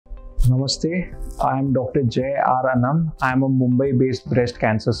Namaste, I am Dr. R Anam. I am a Mumbai-based breast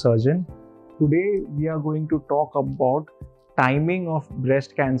cancer surgeon. Today we are going to talk about timing of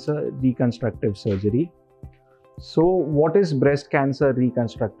breast cancer reconstructive surgery. So what is breast cancer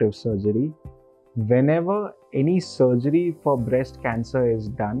reconstructive surgery? Whenever any surgery for breast cancer is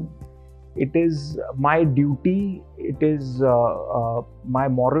done, it is my duty, it is my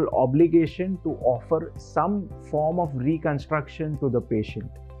moral obligation to offer some form of reconstruction to the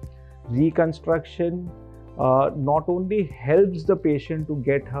patient. Reconstruction not only helps the patient to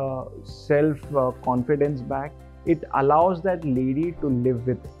get her self-confidence back, it allows that lady to live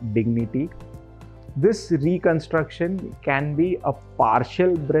with dignity. This reconstruction can be a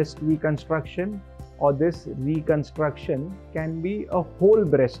partial breast reconstruction, or this reconstruction can be a whole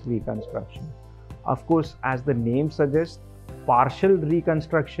breast reconstruction. Of course, as the name suggests, partial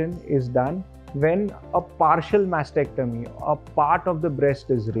reconstruction is done when a partial mastectomy, a part of the breast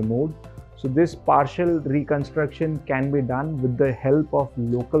is removed. So this partial reconstruction can be done with the help of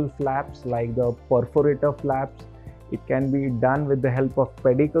local flaps like the perforator flaps. It can be done with the help of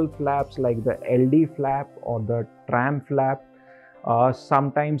pedicle flaps like the LD flap or the tram flap.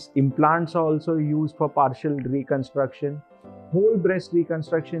 Sometimes implants are also used for partial reconstruction. Whole breast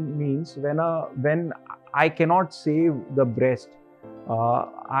reconstruction means when I cannot save the breast,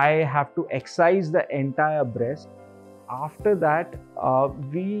 I have to excise the entire breast. After that,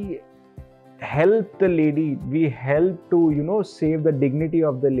 we help the lady, we help to save the dignity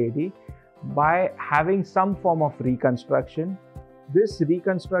of the lady by having some form of reconstruction. This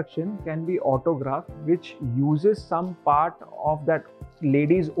reconstruction can be autograft, which uses some part of that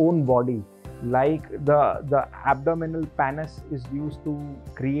lady's own body, like the abdominal pannus is used to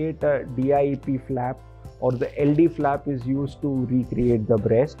create a DIEP flap, or the LD flap is used to recreate the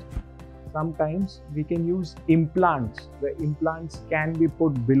breast. Sometimes we can use implants. The implants can be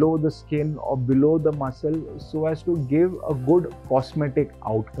put below the skin or below the muscle so as to give a good cosmetic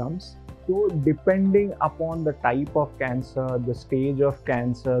outcomes. So depending upon the type of cancer, the stage of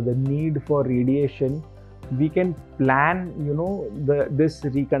cancer, the need for radiation, we can plan this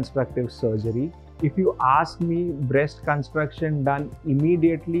reconstructive surgery. If you ask me, breast construction done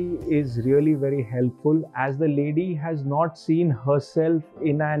immediately is really very helpful, as the lady has not seen herself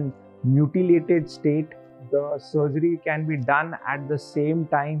in an mutilated state. The surgery can be done at the same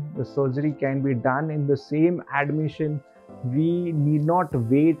time. The surgery can be done in the same admission. We need not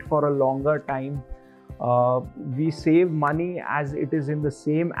wait for a longer time. We save money as it is in the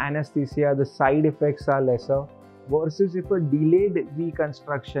same anesthesia. The side effects are lesser. Versus if a delayed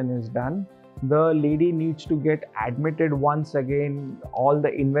reconstruction is done, the lady needs to get admitted once again. All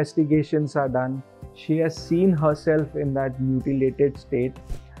the investigations are done. She has seen herself in that mutilated state,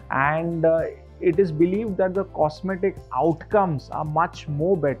 and it is believed that the cosmetic outcomes are much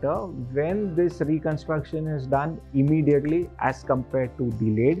more better when this reconstruction is done immediately as compared to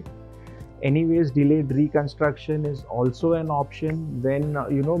delayed. Anyways, delayed reconstruction is also an option when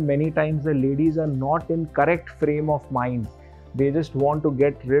many times the ladies are not in correct frame of mind. They just want to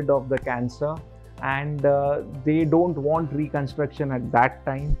get rid of the cancer, and they don't want reconstruction at that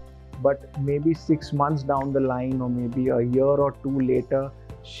time, but maybe 6 months down the line or maybe a year or two later,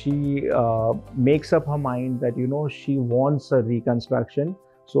 she makes up her mind that she wants a reconstruction.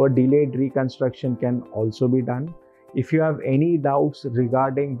 So a delayed reconstruction can also be done. If you have any doubts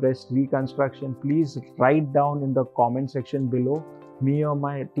regarding breast reconstruction, please write down in the comment section below. Me or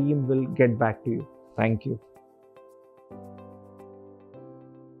my team will get back to you. Thank you.